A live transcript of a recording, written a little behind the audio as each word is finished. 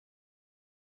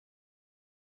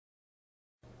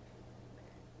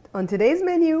On today's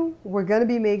menu, we're going to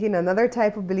be making another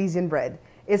type of Belizean bread.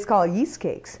 It's called yeast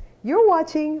cakes. You're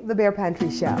watching The Bear Pantry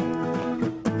Show.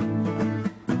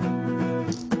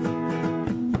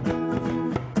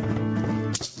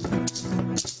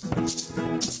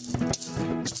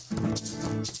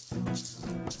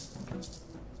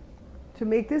 To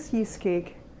make this yeast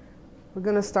cake, we're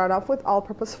going to start off with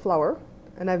all-purpose flour,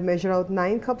 and I've measured out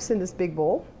 9 cups in this big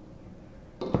bowl.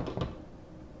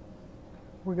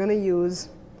 We're going to use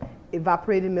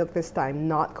evaporated milk this time,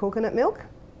 not coconut milk.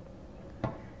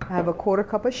 I have a 1/4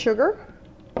 cup of sugar,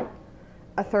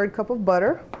 a 1/3 cup of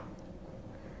butter,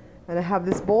 and I have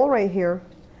this bowl right here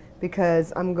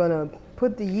because I'm going to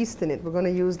put the yeast in it. We're going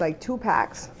to use like 2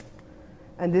 packs,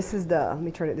 and this is the, let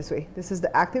me turn it this way, this is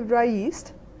the active dry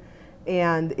yeast.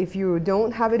 And if you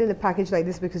don't have it in a package like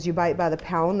this because you buy it by the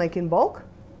pound like in bulk,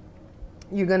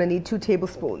 you're going to need 2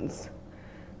 tablespoons,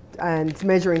 and it's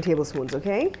measuring tablespoons,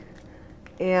 okay?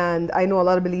 And I know a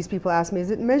lot of Belize people ask me,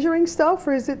 is it measuring stuff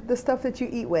or is it the stuff that you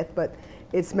eat with? But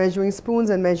it's measuring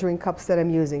spoons and measuring cups that I'm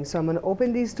using. So I'm going to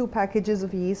open these 2 packages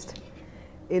of yeast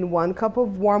in 1 cup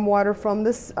of warm water from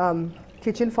this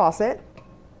kitchen faucet.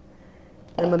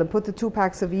 I'm going to put the 2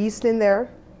 packs of yeast in there,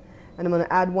 and I'm going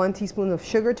to add 1 teaspoon of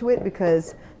sugar to it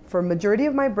because for majority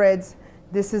of my breads,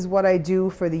 this is what I do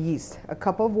for the yeast. A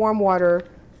cup of warm water,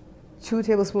 2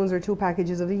 tablespoons or 2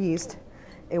 packages of the yeast,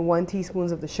 and 1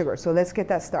 teaspoon of the sugar. So let's get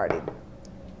that started.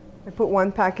 I put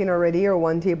 1 pack in already, or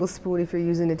 1 tablespoon if you're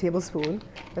using a tablespoon.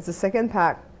 That's the 2nd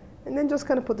pack. And then just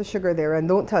kind of put the sugar there and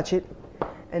don't touch it.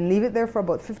 And leave it there for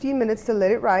about 15 minutes to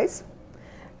let it rise.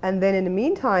 And then in the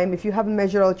meantime, if you haven't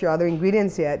measured out your other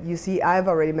ingredients yet, you see I've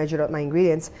already measured out my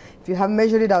ingredients. If you haven't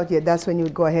measured it out yet, that's when you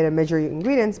would go ahead and measure your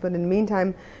ingredients. But in the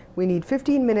meantime, we need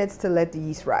 15 minutes to let the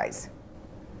yeast rise.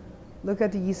 Look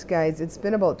at the yeast, guys. It's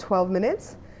been about 12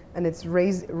 minutes. And it's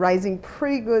rising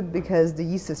pretty good because the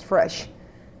yeast is fresh.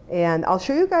 And I'll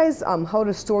show you guys how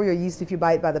to store your yeast if you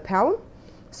buy it by the pound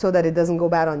so that it doesn't go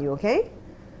bad on you, okay?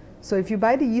 So if you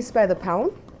buy the yeast by the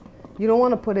pound, you don't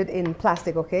want to put it in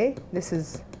plastic, okay? This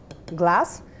is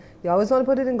glass. You always want to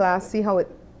put it in glass. See how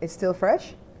it's still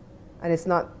fresh? And it's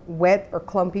not wet or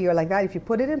clumpy or like that. If you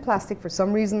put it in plastic, for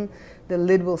some reason, the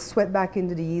lid will sweat back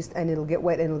into the yeast and it'll get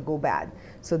wet and it'll go bad.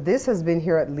 So this has been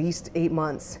here at least 8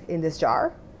 months in this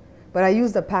jar. But I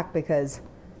used a pack because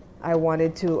I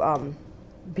wanted to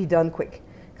be done quick.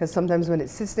 Because sometimes when it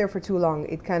sits there for too long,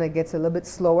 it kind of gets a little bit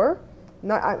slower.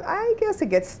 I guess it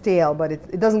gets stale, but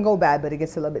it doesn't go bad, but it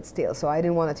gets a little bit stale. So I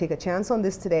didn't want to take a chance on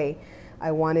this today.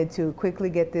 I wanted to quickly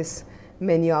get this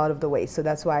menu out of the way. So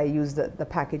that's why I used the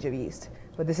package of yeast.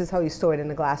 But this is how you store it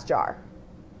in a glass jar.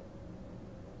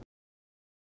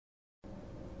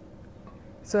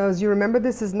 So as you remember,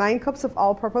 this is 9 cups of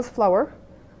all-purpose flour.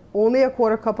 Only a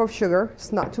 1/4 cup of sugar.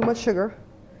 It's not too much sugar.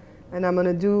 And I'm going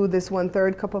to do this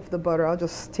 1/3 cup of the butter. I'll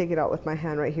just take it out with my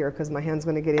hand right here because my hand's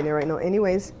going to get in there right now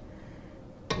anyways.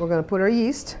 We're going to put our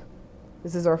yeast.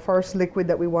 This is our first liquid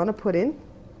that we want to put in.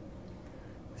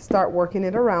 Start working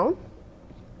it around.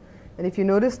 And if you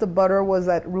notice, the butter was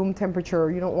at room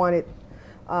temperature. You don't want it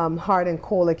hard and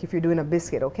cold like if you're doing a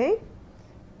biscuit, okay?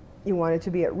 You want it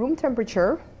to be at room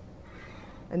temperature.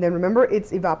 And then remember,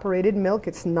 it's evaporated milk.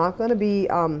 It's not going to be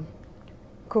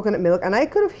coconut milk. And I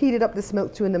could have heated up this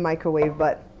milk too in the microwave,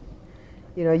 but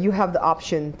you know, you have the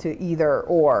option to either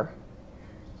or.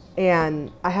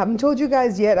 And I haven't told you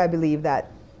guys yet, I believe, that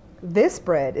this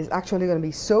bread is actually going to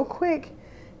be so quick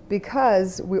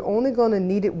because we're only going to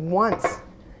knead it once.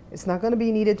 It's not going to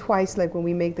be kneaded twice like when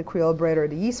we make the Creole bread or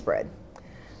the yeast bread.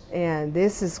 And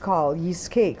this is called yeast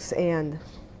cakes. And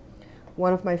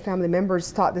one of my family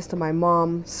members taught this to my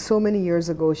mom so many years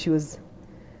ago. She was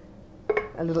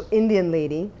a little Indian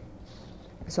lady.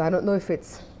 So I don't know if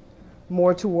it's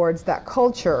more towards that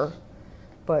culture,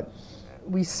 but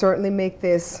we certainly make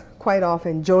this quite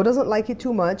often. Joe doesn't like it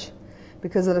too much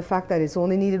because of the fact that it's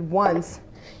only kneaded once.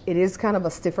 It is kind of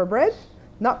a stiffer bread.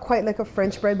 Not quite like a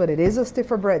French bread, but it is a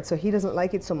stiffer bread, so he doesn't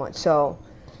like it so much. So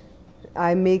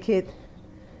I make it,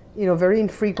 you know, very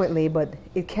infrequently, but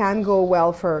it can go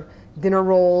well for dinner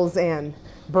rolls and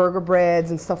burger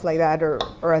breads and stuff like that,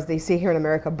 or as they say here in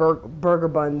America, burger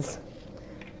buns.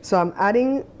 So I'm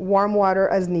adding warm water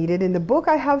as needed. In the book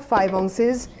I have 5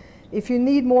 ounces. If you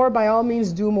need more, by all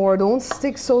means do more. Don't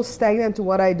stick so stagnant to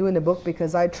what I do in the book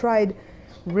because I tried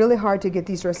really hard to get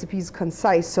these recipes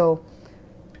concise. So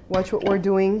watch what we're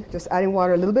doing, just adding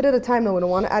water a little bit at a time. Now we don't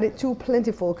want to add it too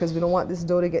plentiful because we don't want this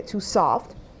dough to get too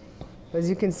soft. But as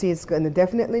you can see, it's going to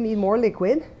definitely need more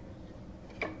liquid.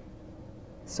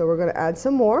 So we're going to add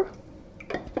some more.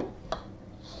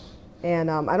 And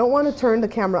I don't want to turn the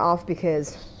camera off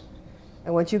because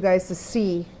I want you guys to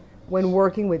see when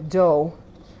working with dough,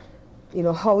 you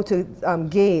know, how to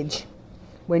gauge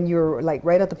when you're like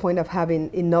right at the point of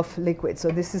having enough liquid. So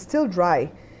this is still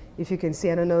dry, if you can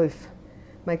see. I don't know if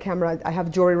my camera, I have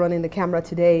Jory running the camera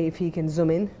today, if he can zoom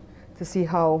in to see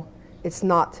how it's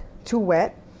not too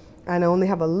wet. And I only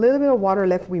have a little bit of water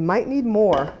left. We might need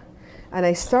more. And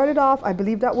I started off, I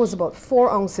believe that was about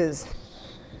 4 ounces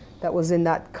that was in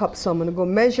that cup. So I'm gonna go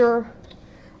measure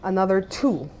another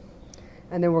 2.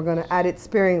 And then we're gonna add it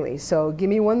sparingly. So give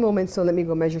me one moment, so let me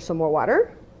go measure some more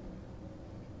water.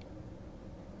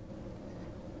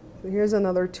 So here's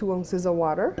another 2 ounces of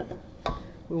water.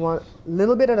 We want a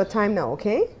little bit at a time now,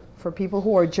 okay? For people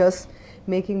who are just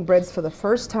making breads for the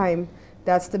first time,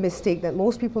 that's the mistake that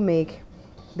most people make.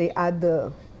 They add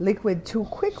the liquid too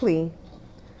quickly,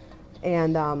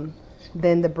 and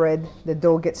then the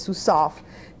dough gets too soft.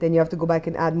 Then you have to go back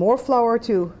and add more flour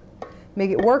to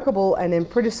make it workable, and then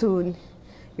pretty soon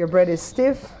your bread is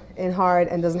stiff and hard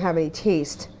and doesn't have any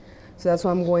taste. So that's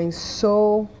why I'm going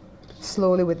so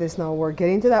slowly with this now. We're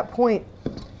getting to that point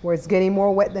where it's getting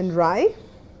more wet than dry.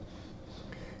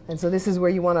 And so this is where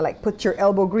you want to like put your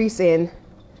elbow grease in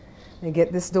and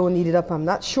get this dough kneaded up. I'm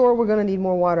not sure we're going to need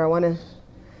more water. I want to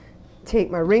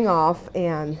take my ring off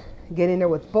and get in there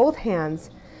with both hands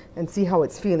and see how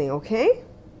it's feeling, okay?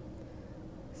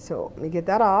 So let me get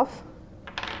that off.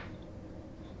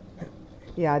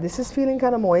 Yeah, this is feeling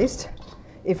kind of moist.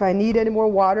 If I need any more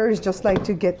water, it's just like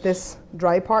to get this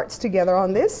dry parts together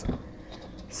on this.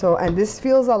 So, and this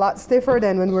feels a lot stiffer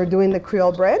than when we're doing the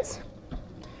Creole breads.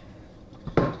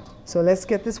 So let's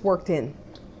get this worked in.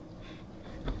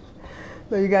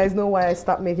 So you guys know why I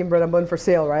stopped making bread and bun for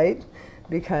sale, right?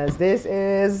 Because this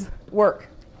is work.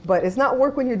 But it's not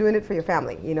work when you're doing it for your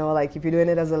family, you know, like if you're doing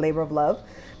it as a labor of love.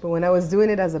 But when I was doing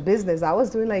it as a business, I was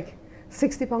doing like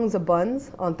 60 pounds of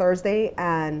buns on Thursday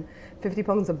and 50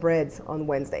 pounds of breads on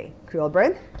Wednesday, Creole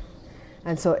bread.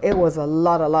 And so it was a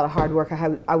lot of hard work.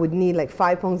 I would need like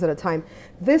 5 pounds at a time.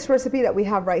 This recipe that we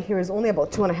have right here is only about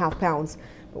 2.5 pounds.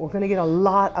 But we're gonna get a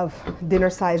lot of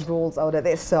dinner-sized rolls out of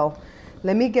this. So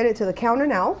let me get it to the counter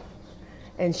now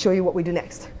and show you what we do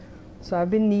next. So I've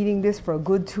been kneading this for a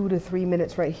good 2 to 3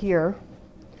 minutes right here.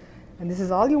 And this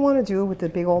is all you wanna do with the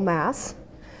big old mass.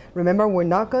 Remember, we're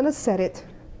not gonna set it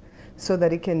so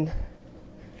that it can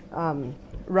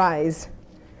rise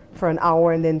for an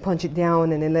hour and then punch it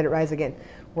down and then let it rise again.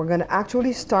 We're gonna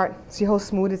actually start, see how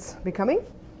smooth it's becoming?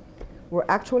 We're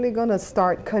actually gonna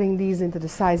start cutting these into the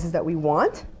sizes that we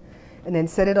want and then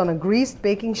set it on a greased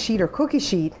baking sheet or cookie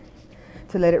sheet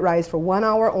to let it rise for 1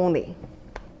 hour only.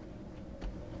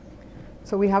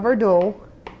 So we have our dough.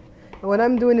 And what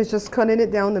I'm doing is just cutting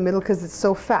it down the middle because it's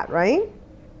so fat, right?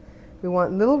 We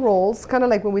want little rolls, kind of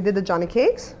like when we did the Johnny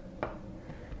Cakes.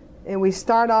 And we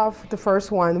start off the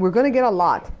first one. We're gonna get a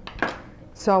lot.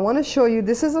 So I wanna show you,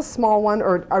 this is a small one,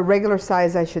 or a regular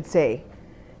size, I should say.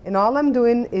 And all I'm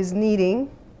doing is kneading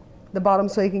the bottom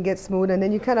so you can get smooth, and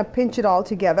then you kind of pinch it all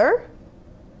together.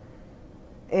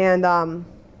 And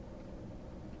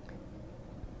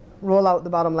roll out the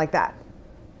bottom like that,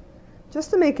 just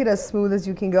to make it as smooth as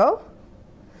you can go.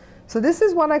 So this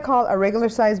is what I call a regular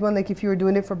size one, like if you were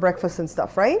doing it for breakfast and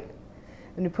stuff, right?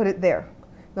 And you put it there.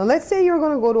 Now let's say you're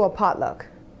gonna go to a potluck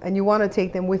and you wanna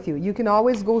take them with you. You can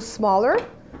always go smaller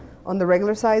on the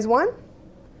regular size one.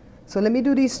 So let me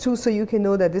do these two so you can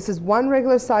know that this is one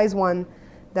regular size one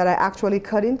that I actually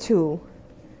cut in two,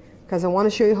 because I wanna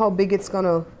show you how big it's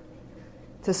gonna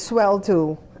to swell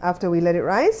to after we let it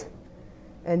rise.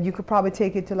 And you could probably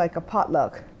take it to like a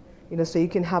potluck, you know, so you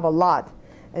can have a lot,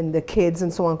 and the kids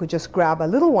and so on could just grab a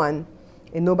little one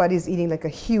and nobody's eating like a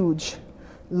huge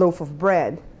loaf of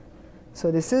bread. So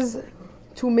this is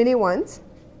 2 mini ones.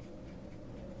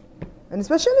 And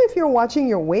especially if you're watching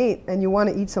your weight and you want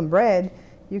to eat some bread,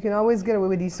 you can always get away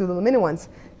with these 2 little mini ones.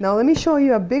 Now let me show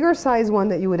you a bigger size one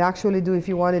that you would actually do if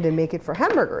you wanted to make it for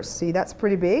hamburgers. See, that's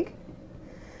pretty big.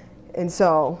 And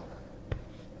so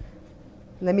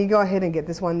let me go ahead and get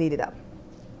this one kneaded up.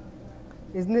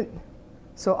 Isn't it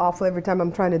so awful every time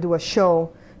I'm trying to do a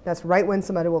show? That's right when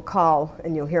somebody will call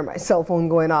and you'll hear my cell phone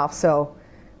going off. So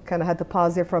kind of had to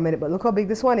pause there for a minute, but look how big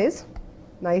this one is.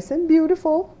 Nice and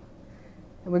beautiful.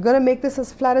 And we're gonna make this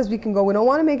as flat as we can go. We don't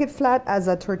wanna make it flat as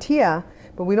a tortilla,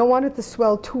 but we don't want it to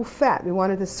swell too fat. We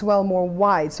want it to swell more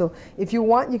wide. So if you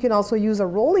want, you can also use a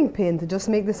rolling pin to just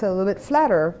make this a little bit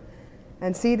flatter.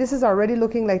 And see, this is already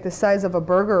looking like the size of a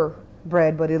burger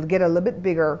bread, but it'll get a little bit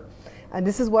bigger. And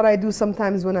this is what I do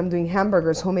sometimes when I'm doing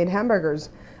hamburgers, homemade hamburgers.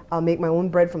 I'll make my own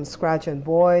bread from scratch, and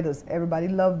boy, does everybody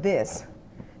love this.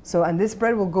 So, and this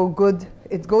bread will go good.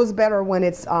 It goes better when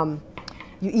it's,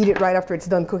 you eat it right after it's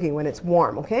done cooking, when it's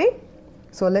warm, okay?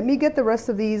 So let me get the rest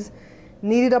of these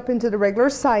knead it up into the regular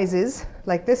sizes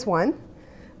like this one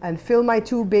and fill my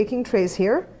 2 baking trays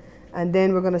here, and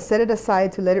then we're going to set it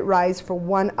aside to let it rise for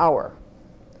 1 hour.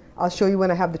 I'll show you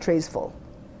when I have the trays full.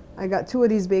 I got 2 of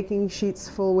these baking sheets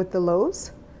full with the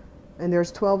loaves, and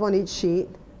there's 12 on each sheet.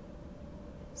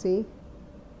 See?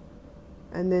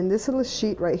 And then this little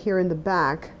sheet right here in the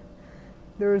back,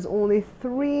 there's only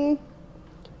 3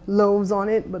 loaves on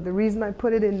it, but the reason I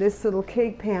put it in this little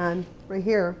cake pan right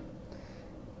here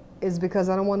is because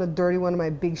I don't want to dirty one of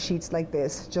my big sheets like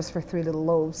this just for 3 little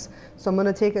loaves. So I'm going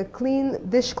to take a clean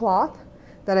dishcloth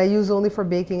that I use only for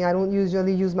baking. I don't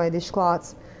usually use my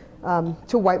dishcloths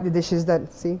to wipe the dishes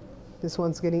that, see, this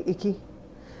one's getting icky.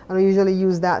 I don't usually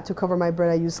use that to cover my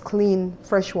bread. I use clean,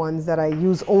 fresh ones that I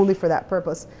use only for that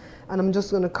purpose. And I'm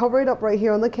just going to cover it up right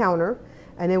here on the counter,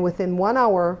 and then within 1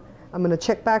 hour I'm going to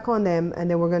check back on them, and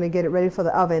then we're going to get it ready for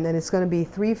the oven, and it's going to be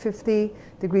 350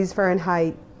 degrees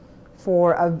Fahrenheit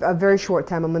for a very short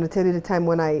time. I'm going to tell you the time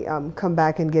when I come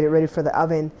back and get it ready for the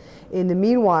oven. In the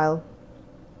meanwhile,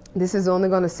 this is only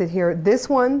going to sit here. This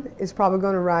one is probably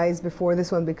going to rise before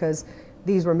this one because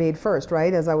these were made first,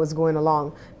 right, as I was going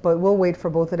along. But we'll wait for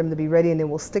both of them to be ready, and then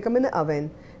we'll stick them in the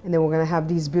oven, and then we're going to have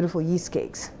these beautiful yeast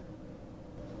cakes.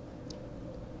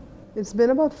 It's been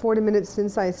about 40 minutes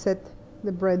since I set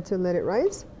the bread to let it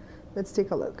rise. Let's take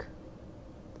a look.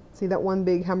 See that one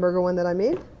big hamburger one that I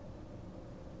made?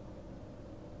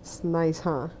 It's nice,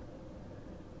 huh?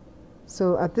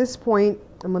 So at this point,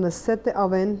 I'm going to set the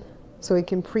oven so it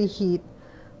can preheat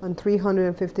on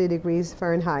 350 degrees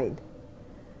Fahrenheit.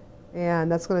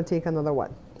 And that's going to take another,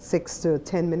 what, 6 to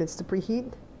 10 minutes to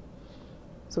preheat.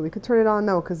 So we could turn it on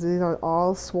now because these are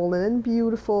all swollen and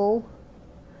beautiful.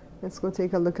 Let's go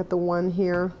take a look at the one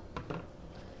here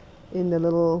in the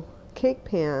little cake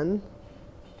pan.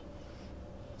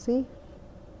 See?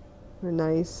 They're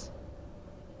nice,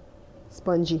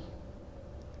 spongy.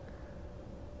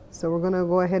 So we're going to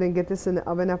go ahead and get this in the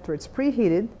oven after it's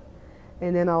preheated,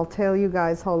 and then I'll tell you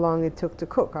guys how long it took to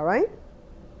cook, all right?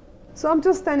 So I'm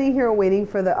just standing here waiting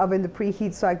for the oven to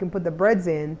preheat so I can put the breads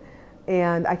in,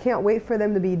 and I can't wait for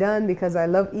them to be done because I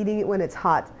love eating it when it's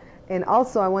hot. And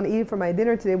also I want to eat it for my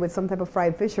dinner today with some type of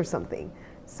fried fish or something.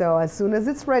 So as soon as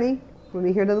it's ready, when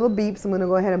we hear the little beeps, I'm going to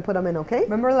go ahead and put them in, okay?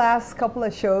 Remember last couple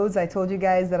of shows I told you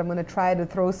guys that I'm going to try to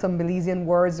throw some Belizean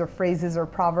words or phrases or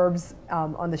proverbs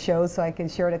on the show so I can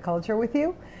share the culture with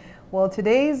you? Well,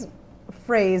 today's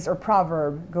phrase or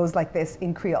proverb goes like this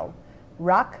in Creole.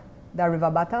 Rock da river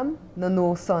bottom no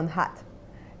no sun hot.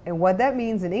 And what that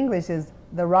means in English is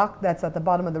the rock that's at the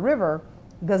bottom of the river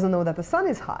doesn't know that the sun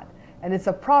is hot. And it's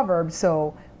a proverb,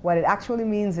 so what it actually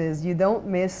means is you don't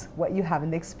miss what you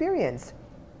haven't experienced.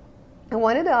 I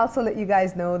wanted to also let you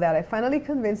guys know that I finally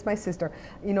convinced my sister.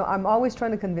 You know, I'm always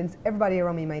trying to convince everybody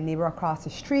around me, my neighbor across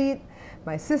the street,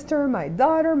 my sister, my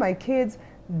daughter, my kids,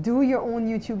 do your own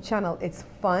YouTube channel. It's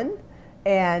fun,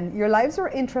 and your lives are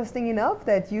interesting enough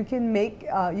that you can make,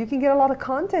 you can get a lot of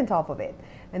content off of it.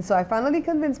 And so I finally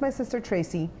convinced my sister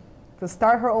Tracy to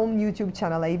start her own YouTube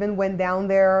channel. I even went down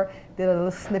there, did a little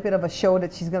snippet of a show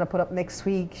that she's gonna put up next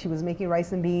week. She was making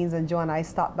rice and beans, and Joe and I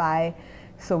stopped by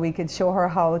so we could show her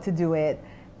how to do it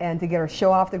and to get her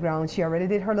show off the ground. She already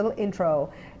did her little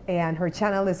intro, and her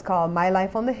channel is called My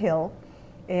Life on the Hill.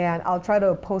 And I'll try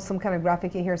to post some kind of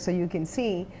graphic in here so you can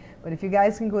see. But if you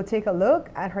guys can go take a look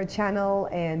at her channel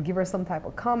and give her some type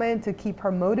of comment to keep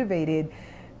her motivated,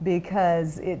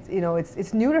 because it's, you know,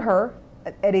 it's new to her.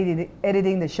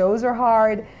 Editing the shows are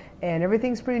hard, and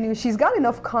everything's pretty new. She's got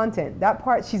enough content. That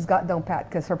part she's got down pat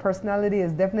because her personality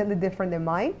is definitely different than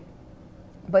mine.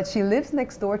 But she lives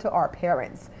next door to our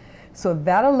parents. So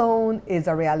that alone is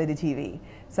a reality TV.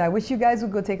 So I wish you guys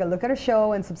would go take a look at her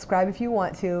show and subscribe if you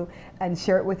want to, and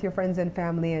share it with your friends and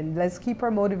family, and let's keep her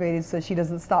motivated so she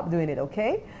doesn't stop doing it,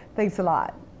 okay? Thanks a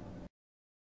lot.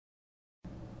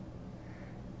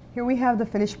 Here we have the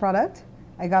finished product.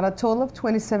 I got a total of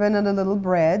 27 of the little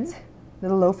breads,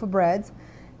 little loaf of breads.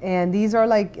 And these are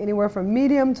like anywhere from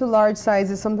medium to large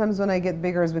sizes. Sometimes when I get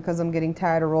bigger is because I'm getting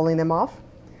tired of rolling them off.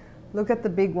 Look at the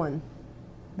big one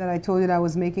that I told you that I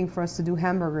was making for us to do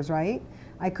hamburgers, right?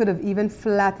 I could have even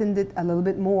flattened it a little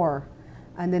bit more,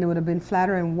 and then it would have been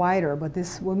flatter and wider, but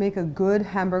this will make a good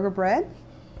hamburger bread.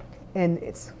 And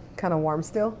it's kind of warm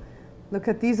still. Look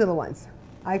at these little ones.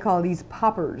 I call these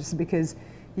poppers because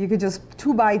you could just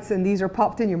 2 bites and these are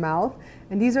popped in your mouth.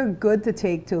 And these are good to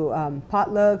take to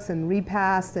potlucks and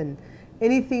repasts and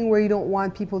anything where you don't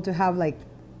want people to have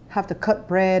to cut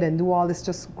bread and do all this.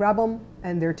 Just grab them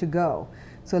and they're to go.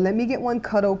 So let me get one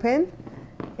cut open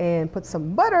and put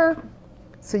some butter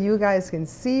so you guys can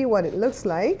see what it looks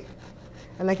like.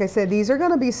 And like I said, these are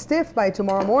going to be stiff by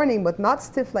tomorrow morning, but not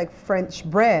stiff like French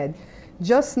bread,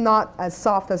 just not as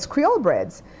soft as Creole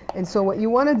breads. And so what you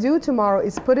want to do tomorrow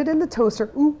is put it in the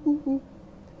toaster. Ooh, ooh, ooh.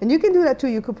 And you can do that too.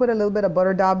 You could put a little bit of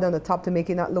butter daubed on the top to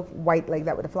make it not look white like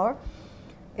that with the flour.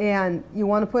 And you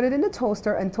want to put it in the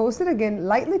toaster and toast it again,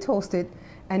 lightly toast it,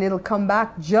 and it'll come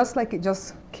back just like it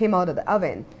just came out of the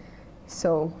oven.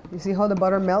 So you see how the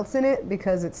butter melts in it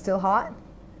because it's still hot?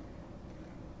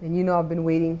 And you know I've been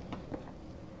waiting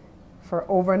for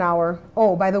over an hour.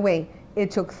 Oh, by the way,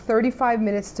 it took 35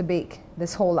 minutes to bake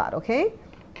this whole lot, okay?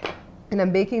 And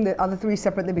I'm baking the other 3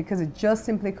 separately because it just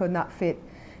simply could not fit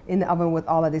in the oven with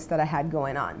all of this that I had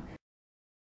going on.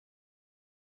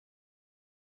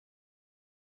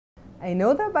 I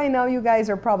know that by now you guys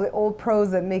are probably old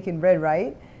pros at making bread,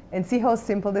 right? And see how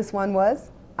simple this one was?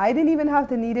 I didn't even have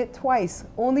to knead it twice,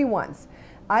 only once.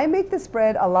 I make this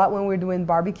bread a lot when we're doing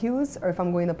barbecues, or if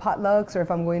I'm going to potlucks, or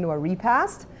if I'm going to a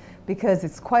repast, because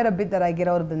it's quite a bit that I get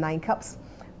out of the 9 cups.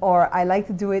 Or I like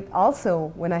to do it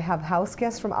also when I have house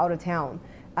guests from out of town.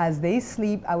 As they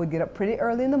sleep, I would get up pretty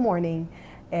early in the morning,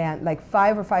 and like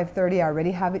 5 or 5:30, I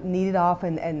already have it kneaded off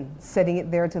and setting it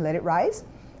there to let it rise.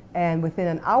 And within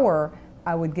an hour,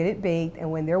 I would get it baked, and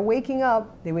when they're waking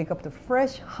up, they wake up to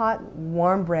fresh, hot,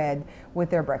 warm bread with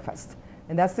their breakfast.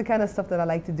 And that's the kind of stuff that I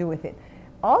like to do with it.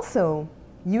 Also,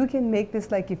 you can make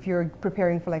this like if you're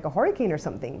preparing for like a hurricane or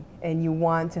something, and you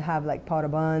want to have like powder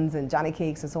buns and Johnny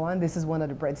cakes and so on. This is one of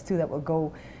the breads too that will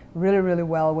go really, really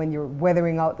well when you're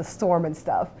weathering out the storm and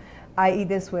stuff. I eat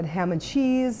this with ham and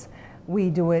cheese.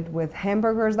 We do it with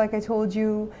hamburgers, like I told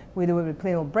you. We do it with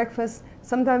plain old breakfast.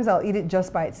 Sometimes I'll eat it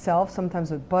just by itself,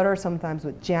 sometimes with butter, sometimes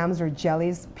with jams or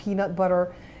jellies, peanut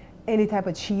butter, any type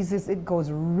of cheeses. It goes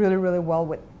really, really well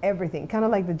with everything. Kind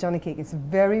of like the Johnny cake. It's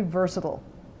very versatile.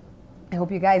 I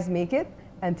hope you guys make it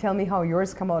and tell me how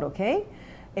yours come out, okay?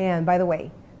 And by the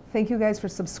way, thank you guys for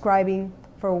subscribing,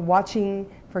 for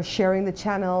watching, for sharing the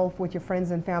channel with your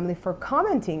friends and family, for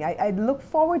commenting. I look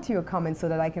forward to your comments so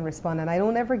that I can respond. And I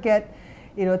don't ever get,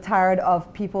 tired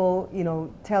of people,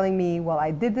 telling me, well,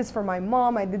 I did this for my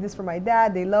mom, I did this for my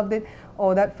dad, they loved it.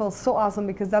 Oh, that feels so awesome,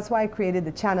 because that's why I created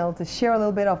the channel, to share a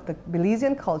little bit of the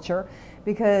Belizean culture.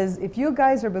 Because if you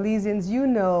guys are Belizeans, you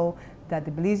know that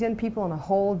the Belizean people on a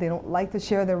whole, they don't like to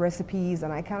share their recipes.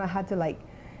 And I kind of had to like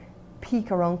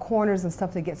peek around corners and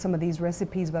stuff to get some of these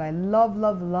recipes, but I love,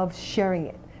 love, love sharing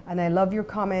it. And I love your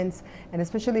comments, and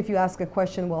especially if you ask a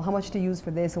question, well, how much to use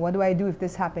for this, and what do I do if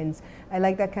this happens? I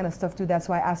like that kind of stuff too. That's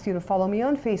why I asked you to follow me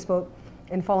on Facebook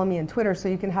and follow me on Twitter, so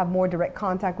you can have more direct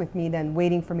contact with me than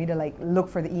waiting for me to like look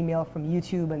for the email from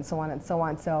YouTube and so on and so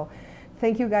on. So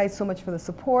thank you guys so much for the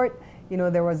support.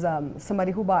 There was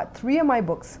somebody who bought 3 of my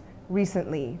books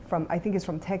recently from, I think it's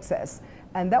from Texas.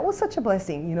 And that was such a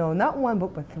blessing, not 1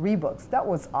 book, but 3 books. That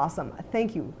was awesome.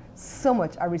 Thank you so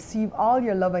much. I receive all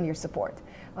your love and your support.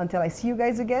 Until I see you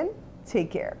guys again, take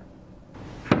care.